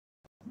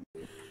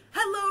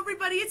Hello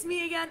everybody, it's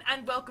me again,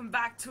 and welcome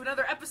back to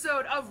another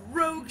episode of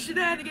Rogue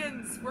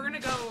Shenanigans! We're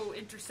gonna go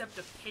intercept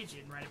a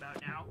pigeon right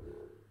about now.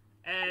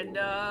 And,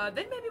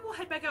 then maybe we'll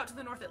head back out to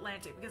the North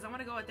Atlantic, because I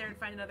want to go out there and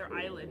find another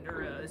island,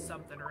 or,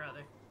 something or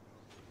other.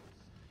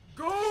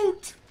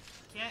 Goat!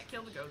 Can't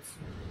kill the goats.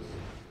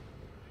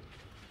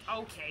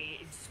 Okay,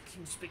 it's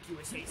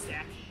conspicuous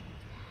haystack.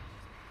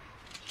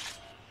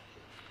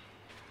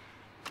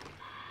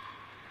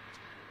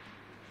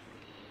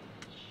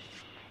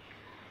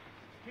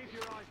 Keep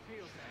your eyes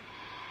peeled, then.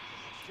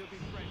 She'll be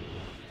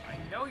friendly. I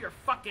know you're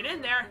fucking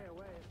in there!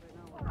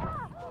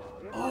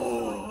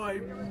 Oh, I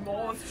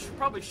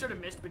probably should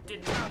have missed, but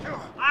didn't.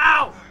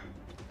 Ow!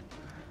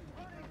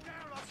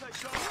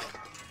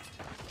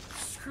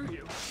 Screw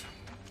you.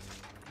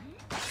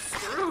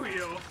 Screw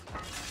you.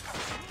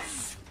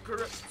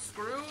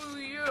 Screw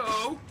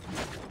you.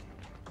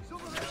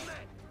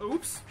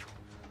 Oops.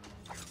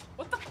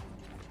 What the?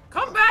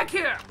 Come back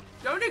here!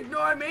 Don't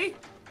ignore me!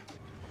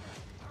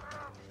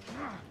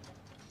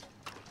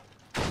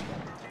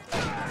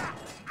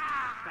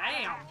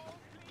 Bam!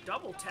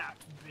 Double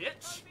tapped,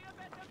 bitch!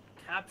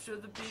 Capture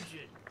the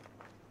pigeon.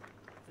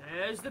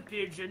 There's the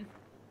pigeon.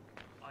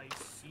 I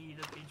see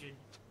the pigeon.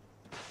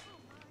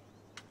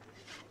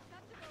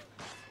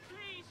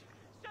 Please,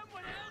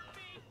 someone help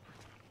me!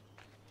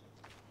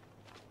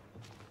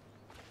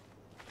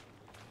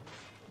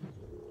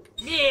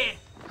 Yeah!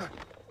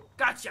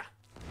 Gotcha!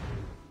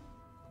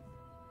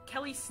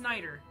 Kelly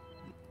Snyder.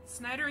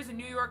 Snyder is a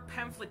New York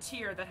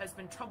pamphleteer that has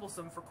been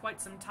troublesome for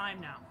quite some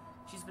time now.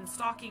 She's been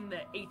stalking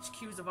the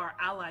HQs of our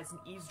allies and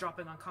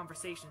eavesdropping on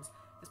conversations.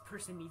 This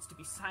person needs to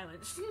be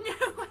silenced. No,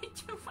 I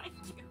don't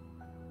want to.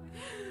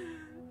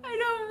 I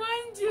don't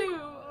want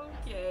to.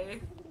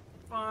 Okay.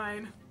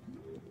 Fine.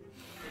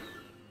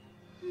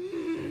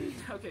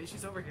 Okay,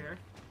 she's over here.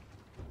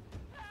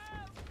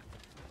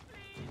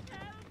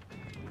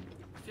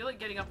 I feel like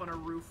getting up on a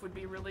roof would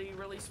be really,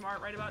 really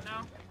smart right about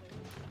now.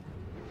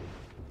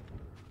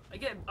 I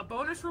get a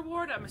bonus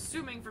reward, I'm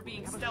assuming, for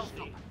being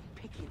stealthy.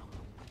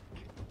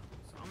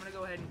 So I'm gonna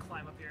go ahead and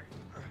climb up here.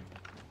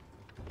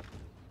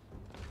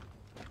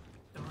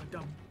 Dum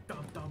dum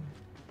dum dum.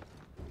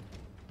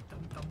 Dum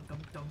dum dum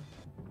dum.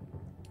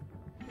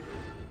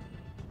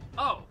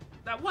 Oh,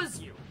 that was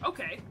you.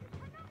 Okay.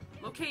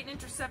 Locate and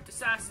intercept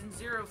Assassin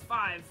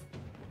 05.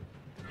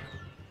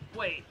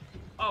 Wait.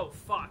 Oh,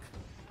 fuck.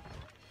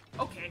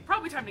 Okay,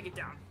 probably time to get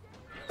down.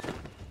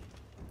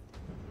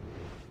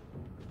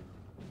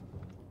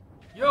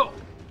 Yo!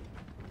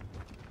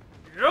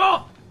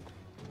 Yo!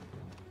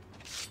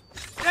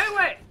 Stay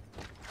away!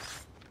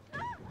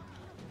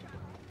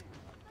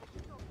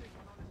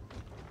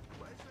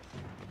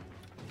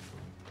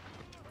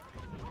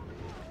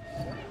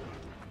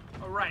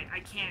 Alright, I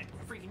can't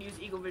freaking use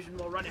Eagle Vision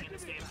while running in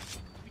this game.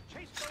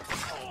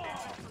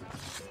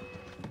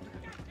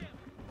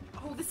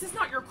 Oh, this is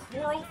not your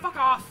quarrel. Fuck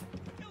off!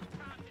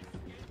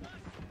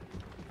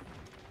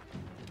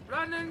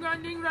 Running,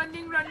 running,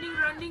 running, running,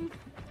 running.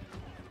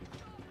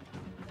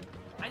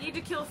 I need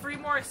to kill 3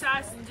 more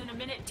assassins in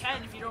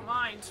 1:10 if you don't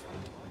mind.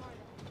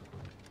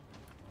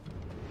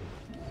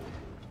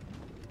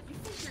 You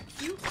think you're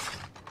cute?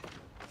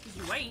 'Cause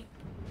you ain't.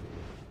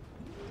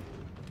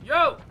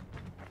 Yo!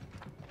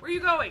 Where are you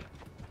going?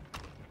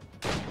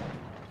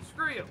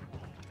 Screw you.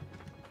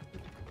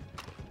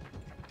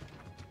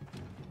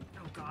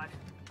 Oh god.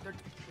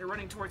 They're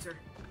running towards her.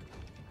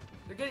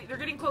 They're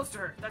getting close to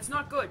her. That's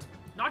not good.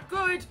 Not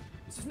good!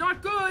 This is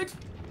not good!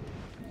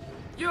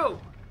 You!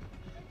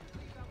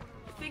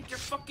 Think you're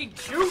fucking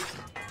cute?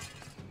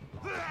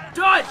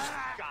 Done!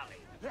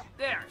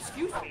 There,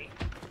 excuse me.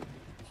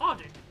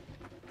 Pardon.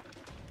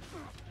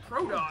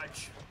 Pro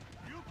dodge.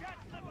 You can't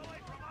slip away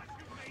from us,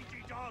 you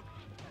mangy dog!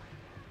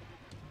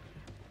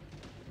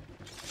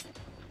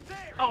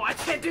 Oh, I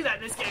can't do that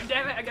in this game,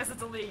 damn it. I guess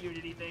it's only a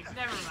Unity thing.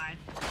 Never mind.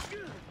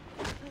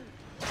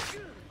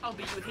 I'll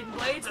beat you with hidden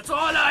blades, that's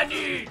all I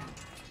need!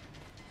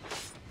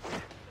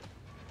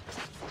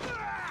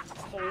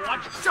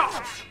 Watch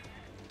out!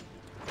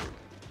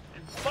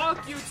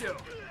 Fuck you too.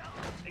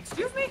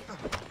 Excuse me?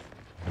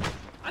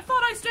 I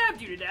thought I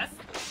stabbed you to death.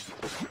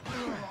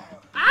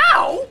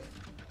 Ow!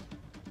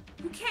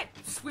 You can't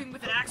swing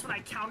with an axe when I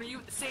counter you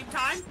at the same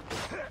time.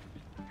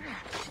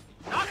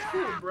 Not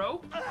cool, bro.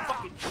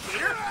 Fucking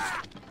cheater.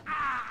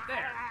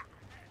 There.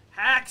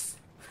 HAX.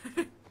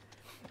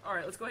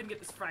 Alright, let's go ahead and get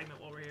this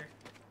fragment while we're here.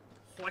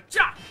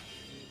 Whatcha?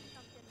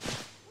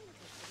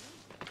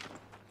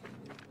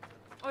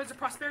 Oh, there's a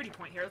prosperity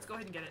point here. Let's go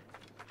ahead and get it.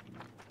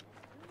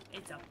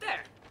 It's up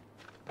there.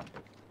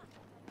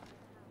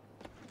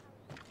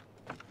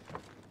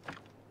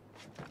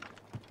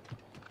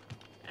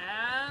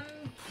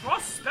 And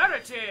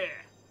prosperity.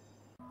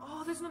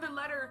 Oh, there's another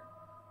letter.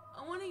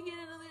 I want to get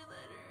another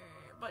letter.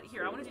 But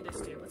here, I want to do this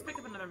too. Let's pick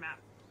up another map.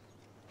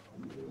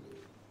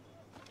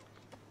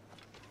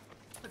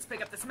 Let's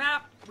pick up this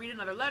map, read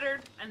another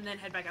letter, and then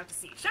head back out to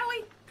sea. Shall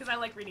we? Because I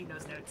like reading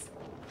those notes.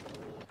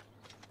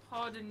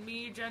 Pardon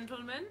me,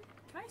 gentlemen.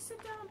 Can I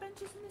sit down on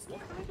benches in this game?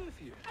 What can I do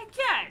for you? I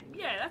can!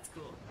 Yeah, that's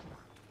cool.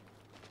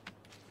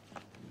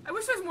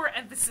 wish there was more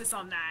emphasis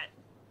on that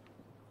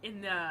in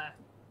the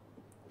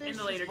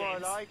later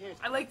games.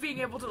 I like being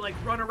able to like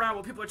run around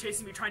while people are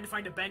chasing me trying to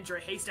find a bench or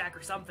a haystack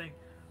or something.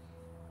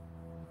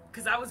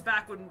 Because that was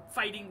back when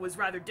fighting was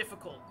rather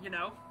difficult, you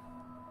know?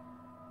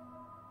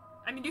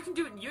 I mean, you can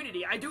do it in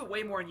Unity. I do it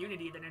way more in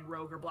Unity than in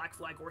Rogue or Black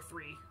Flag or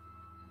 3.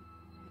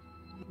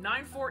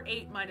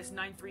 948 minus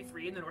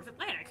 933 in the North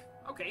Atlantic.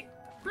 Okay,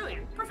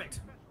 brilliant. Perfect.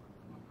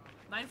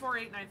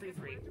 948,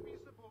 933.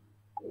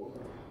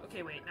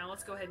 Okay, wait. Now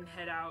let's go ahead and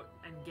head out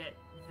and get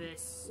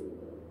this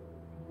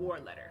war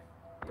letter.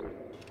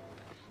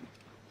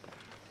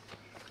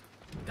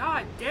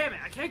 God damn it,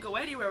 I can't go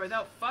anywhere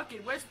without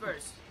fucking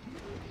whispers.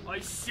 I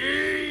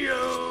see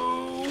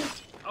you!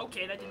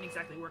 Okay, that didn't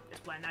exactly work as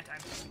planned that time.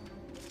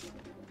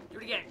 Do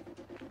it again.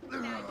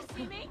 Now you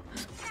see me?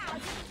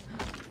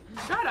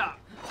 Shut up!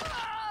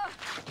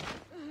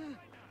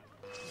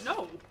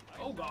 No!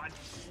 Oh god.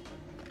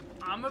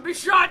 I'm gonna be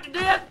shot to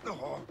death!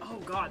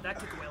 Oh god, that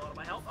took away a lot of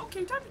my health.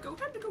 Okay, time to go,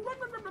 time to go. Run,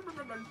 run, run, run, run,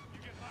 run, run.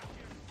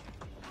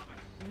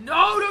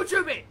 No, don't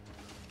shoot me!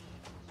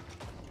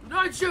 Do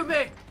not shoot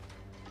me!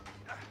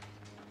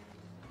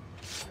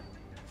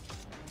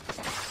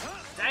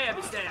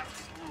 Stab, stab.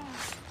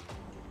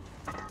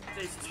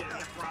 This is gonna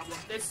be a problem.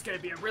 This is gonna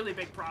be a really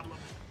big problem.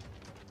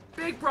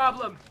 Big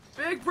problem!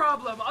 Big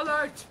problem!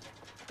 Alert!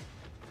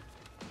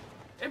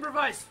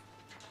 Improvise!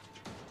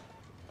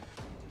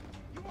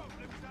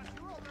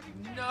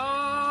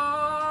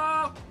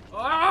 No!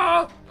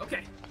 Oh!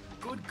 Okay.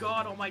 Good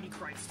God Almighty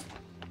Christ.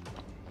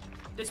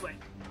 This way.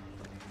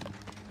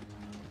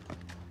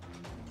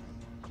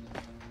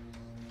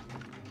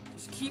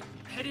 Just keep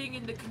heading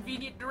in the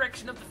convenient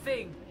direction of the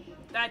thing.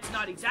 That's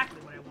not exactly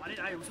what I wanted.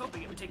 I was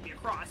hoping it would take me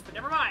across, but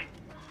never mind.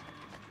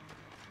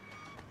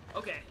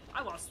 Okay,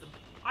 I lost them.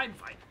 I'm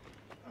fine.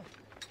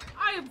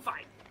 I am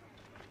fine.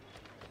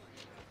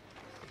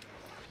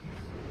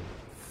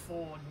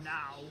 For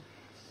now.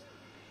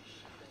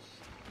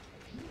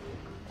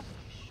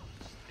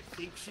 I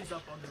think she's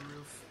up on the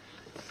roof.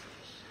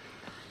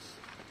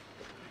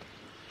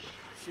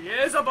 She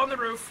is up on the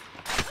roof.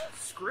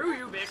 Screw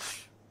you,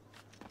 bitch.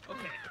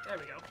 Okay, there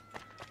we go.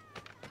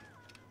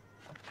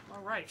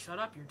 Alright, shut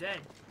up, you're dead.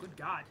 Good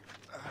God.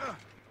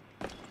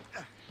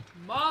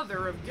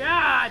 Mother of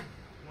God!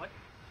 What?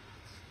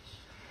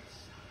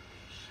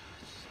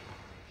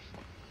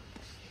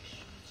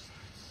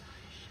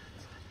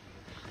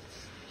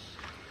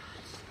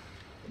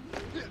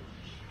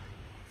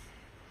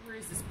 Where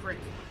is this prick?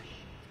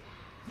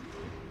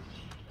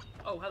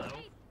 Oh, hello.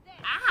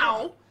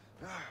 Ow!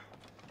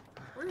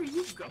 Where are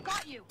you going?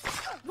 Got you.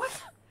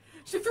 What?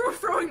 She threw a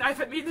throwing knife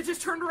at me and then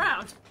just turned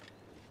around.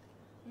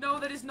 No,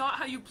 that is not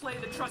how you play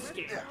the trust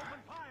game.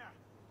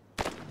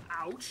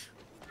 Ouch.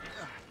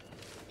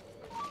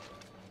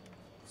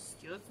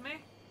 Excuse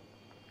me?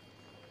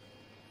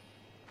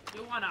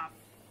 You wanna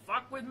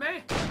fuck with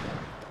me?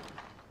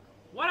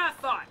 What I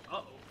thought?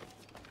 Uh-oh.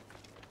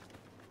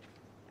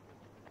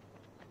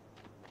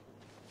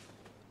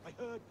 I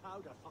heard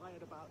powder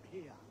fired about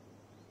here.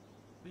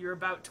 You're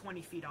about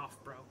 20 feet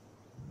off, bro.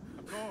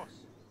 Of course.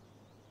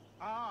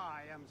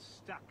 I am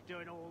stuck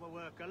doing all the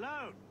work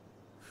alone.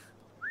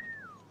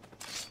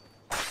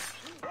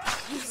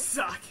 You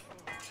suck.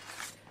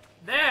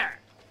 There!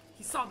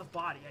 He saw the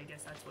body. I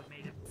guess that's what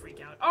made him freak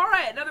out.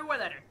 Alright, another war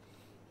letter.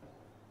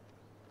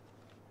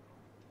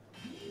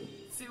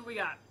 Let's see what we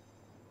got.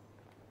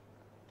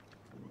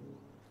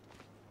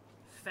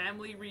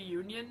 Family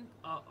reunion?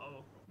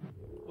 Uh-oh.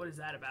 What is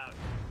that about?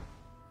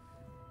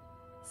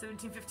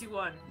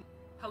 1751.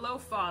 Hello,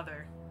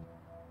 Father.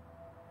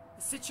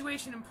 The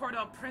situation in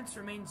Port-au-Prince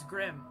remains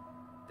grim.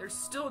 There's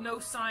still no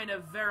sign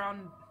of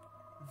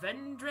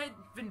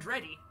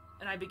Vendretti,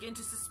 and I begin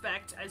to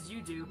suspect, as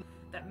you do,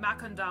 that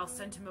Macondal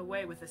sent him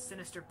away with a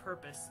sinister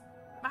purpose.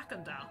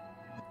 Macondal?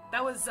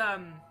 That was,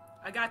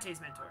 Agate's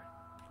mentor.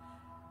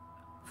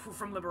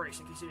 From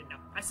Liberation, in case you didn't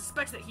know. I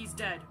suspect that he's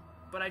dead,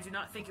 but I do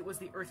not think it was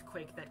the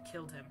earthquake that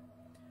killed him.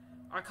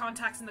 Our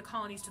contacts in the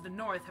colonies to the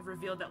north have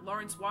revealed that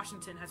Lawrence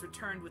Washington has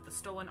returned with the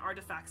stolen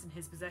artifacts in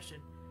his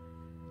possession.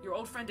 Your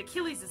old friend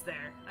Achilles is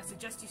there. I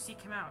suggest you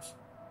seek him out.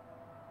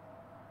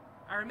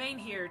 I remain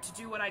here to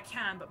do what I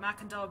can, but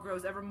Macondal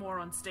grows ever more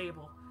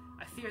unstable.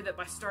 I fear that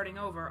by starting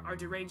over, our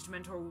deranged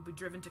mentor will be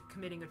driven to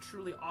committing a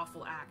truly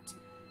awful act.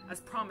 As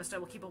promised, I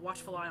will keep a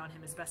watchful eye on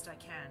him as best I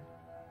can.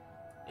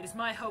 It is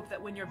my hope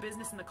that when your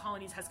business in the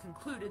colonies has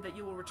concluded, that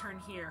you will return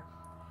here.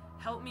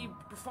 Help me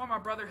perform our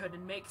brotherhood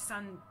and make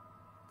San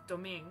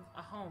Domingue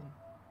a home.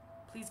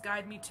 Please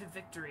guide me to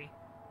victory.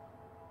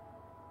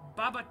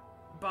 Baba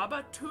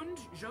Tund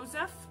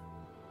Joseph?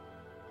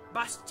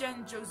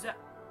 Bastien Joseph.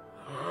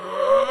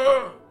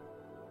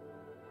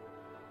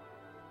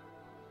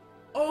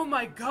 Oh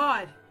my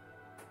god!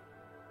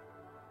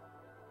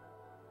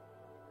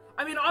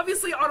 I mean,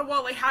 obviously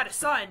Ottawale had a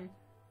son,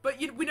 but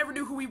we never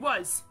knew who he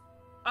was.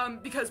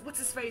 Because, what's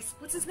his face?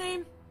 What's his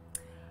name?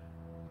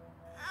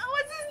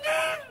 What's his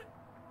name?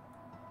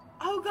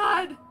 Oh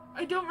god!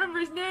 I don't remember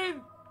his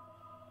name!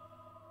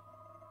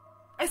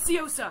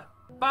 Esiosa.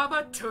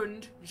 Baba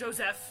Tund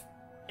Joseph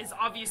is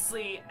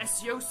obviously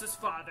Esiosa's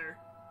father,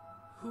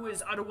 who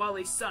is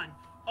Adewale's son.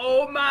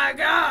 Oh my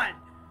god!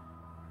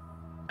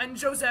 And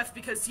Joseph,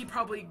 because he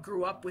probably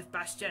grew up with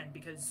Bastien,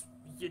 because,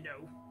 you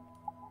know,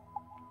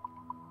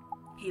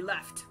 he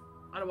left.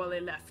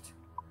 Adewale left.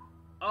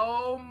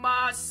 Oh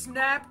my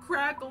snap,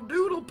 crackle,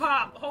 doodle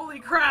pop! Holy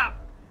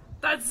crap!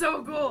 That's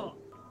so cool!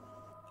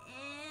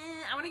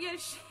 I wanna get a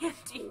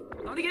shanty.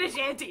 I wanna get a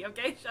shanty,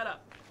 okay? Shut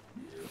up.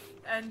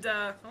 And,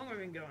 how long have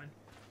we been going?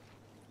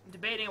 I'm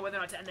debating whether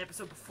or not to end the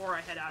episode before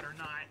I head out or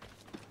not.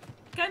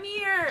 Come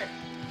here!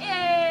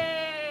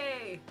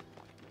 Yay!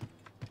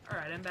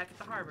 Alright, I'm back at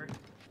the harbor.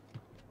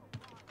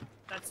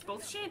 That's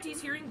both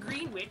shanties here in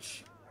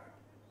Greenwich.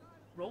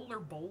 Roller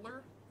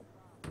bowler?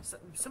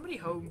 Somebody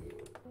home.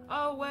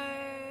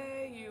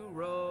 Away, you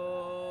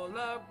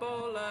roller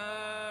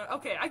bowler.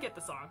 Okay, I get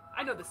the song.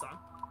 I know this song.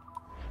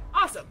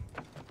 Awesome.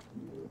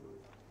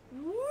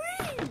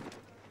 Whee!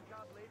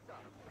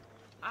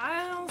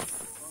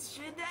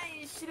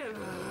 Should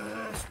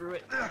have. Screw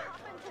it.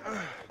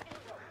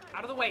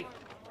 Out of the way.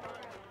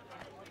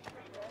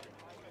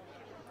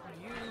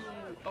 You.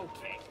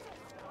 Okay.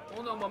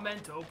 Uno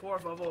momento, por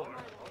favor.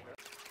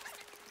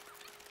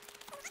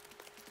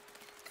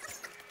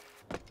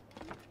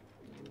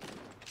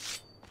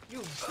 You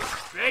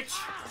bitch!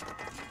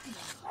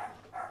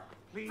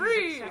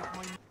 Free!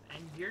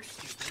 And you're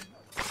stupid.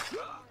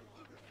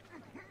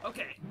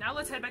 Okay, now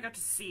let's head back out to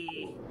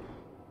sea.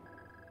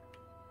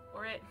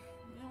 Or it...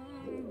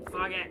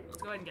 fuck it.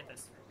 Let's go ahead and get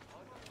this.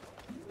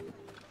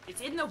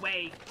 It's in the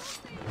way.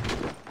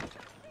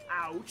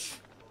 Ouch.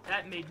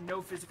 That made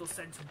no physical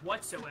sense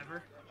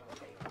whatsoever.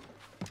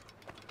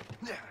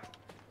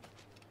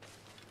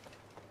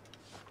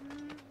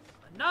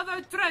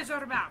 Another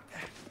treasure map!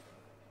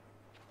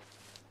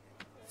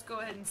 Let's go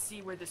ahead and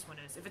see where this one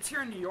is. If it's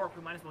here in New York,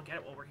 we might as well get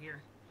it while we're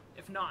here.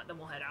 If not, then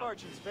we'll head out.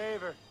 Fortune's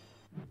favor.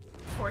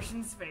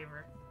 Fortune's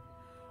favor.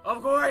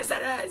 Of course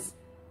it is!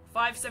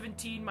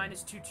 517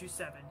 minus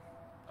 227.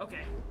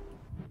 Okay.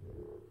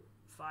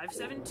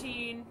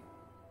 517.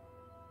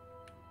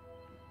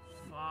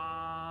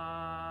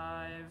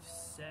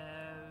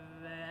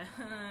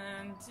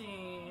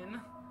 517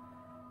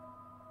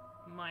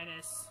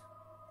 minus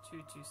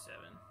 227.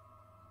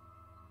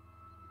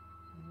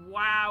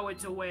 Wow,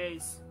 it's a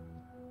ways.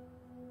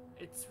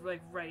 It's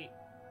like right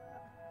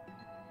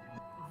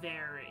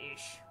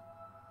there-ish.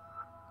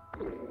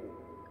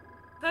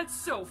 That's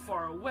so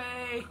far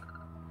away.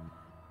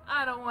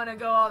 I don't want to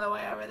go all the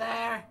way over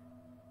there.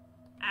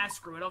 Ah,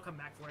 screw it. I'll come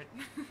back for it.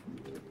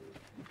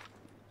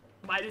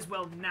 Might as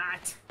well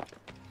not.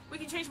 We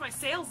can change my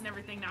sails and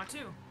everything now,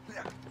 too.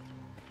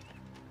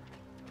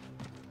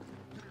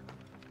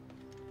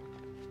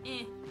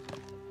 Eh.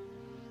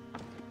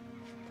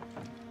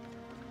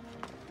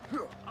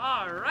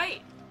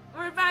 Alright.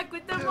 We're back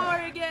with the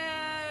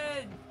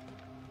Morgan!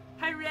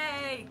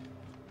 Hooray!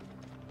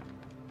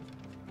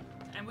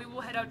 And we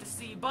will head out to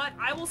sea, but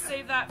I will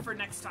save that for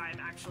next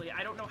time, actually.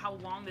 I don't know how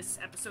long this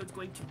episode's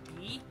going to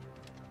be,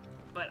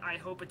 but I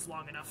hope it's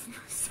long enough.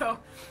 So,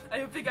 I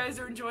hope you guys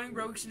are enjoying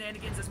Rogue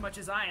Shenanigans as much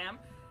as I am.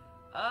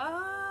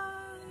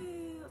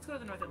 Let's go to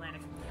the North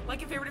Atlantic.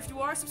 Like and favorite if you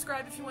are,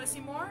 subscribe if you want to see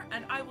more,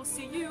 and I will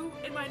see you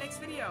in my next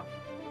video.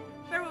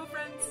 Farewell,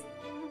 friends!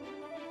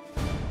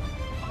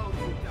 Oh,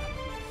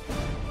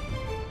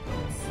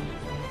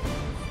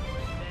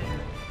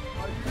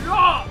 God.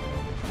 No!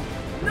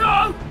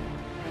 No!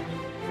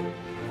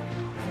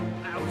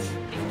 Ouch.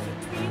 It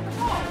kicked me in the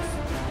balls.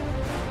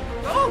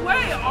 Go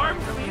away,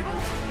 arms of evil!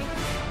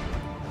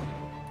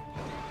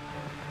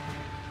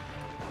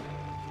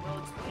 Well,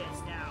 it's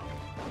pissed now.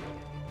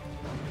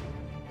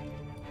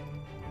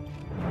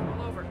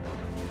 Roll over.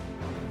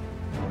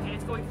 Okay,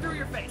 it's going through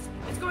your face.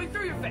 It's going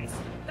through your face.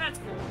 That's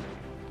cool.